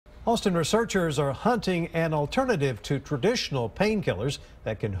Austin researchers are hunting an alternative to traditional painkillers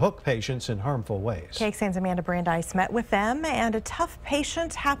that can hook patients in harmful ways. KXAN's Amanda Brandeis met with them, and a tough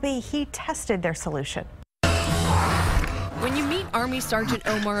patient happy he tested their solution. When you meet Army Sergeant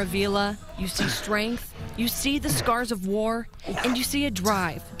Omar Avila, you see strength, you see the scars of war, and you see a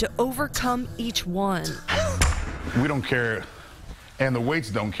drive to overcome each one. We don't care, and the weights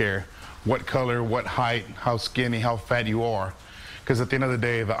don't care, what color, what height, how skinny, how fat you are. Because at the end of the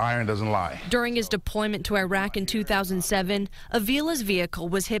day, the iron doesn't lie. During his deployment to Iraq in 2007, Avila's vehicle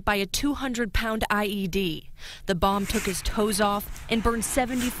was hit by a 200-pound IED. The bomb took his toes off and burned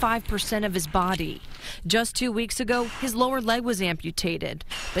 75% of his body. Just 2 weeks ago, his lower leg was amputated,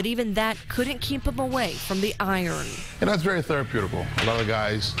 but even that couldn't keep him away from the iron. And that's very therapeutic. A lot of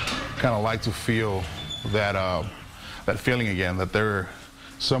guys kind of like to feel that, that feeling again, that they're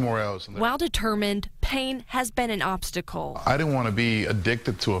somewhere else. While determined, pain has been an obstacle. I didn't want to be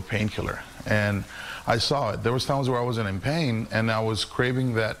addicted to a painkiller, and I saw it. There was times where I wasn't in pain, and I was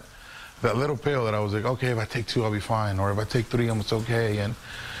craving that little pill that I was like, okay, if I take 2, I'll be fine, or if I take 3, it's okay. And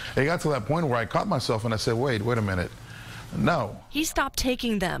it got to that point where I caught myself and I said, wait a minute, no. He stopped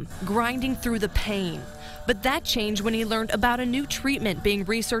taking them, grinding through the pain. But that changed when he learned about a new treatment being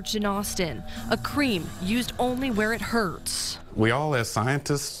researched in Austin, a cream used only where it hurts. We all, as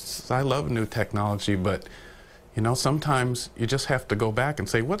scientists, I love new technology, but you know, sometimes you just have to go back and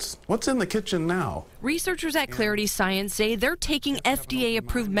say, what's in the kitchen now? Researchers at Clarity Science say they're taking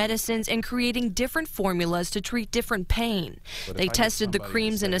FDA-approved medicines and creating different formulas to treat different pain. They tested the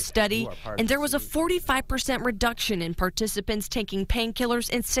creams in a study, and there was a 45% reduction in participants taking painkillers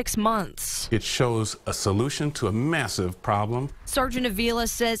in 6 months. It shows a solution to a massive problem. Sergeant Avila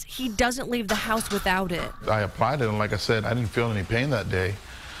says he doesn't leave the house without it. I applied it, and like I said, I didn't feel any pain that day.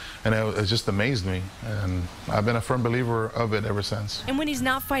 And it just amazed me, and I've been a firm believer of it ever since. And when he's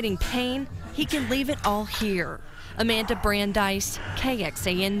not fighting pain, he can leave it all here. Amanda Brandeis,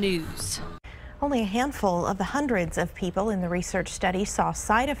 KXAN News. Only a handful of the hundreds of people in the research study saw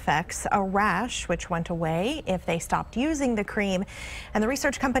side effects, a rash, which went away if they stopped using the cream. And the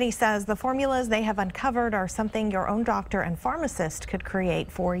research company says the formulas they have uncovered are something your own doctor and pharmacist could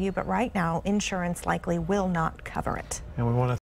create for you, but right now, insurance likely will not cover it. And we want to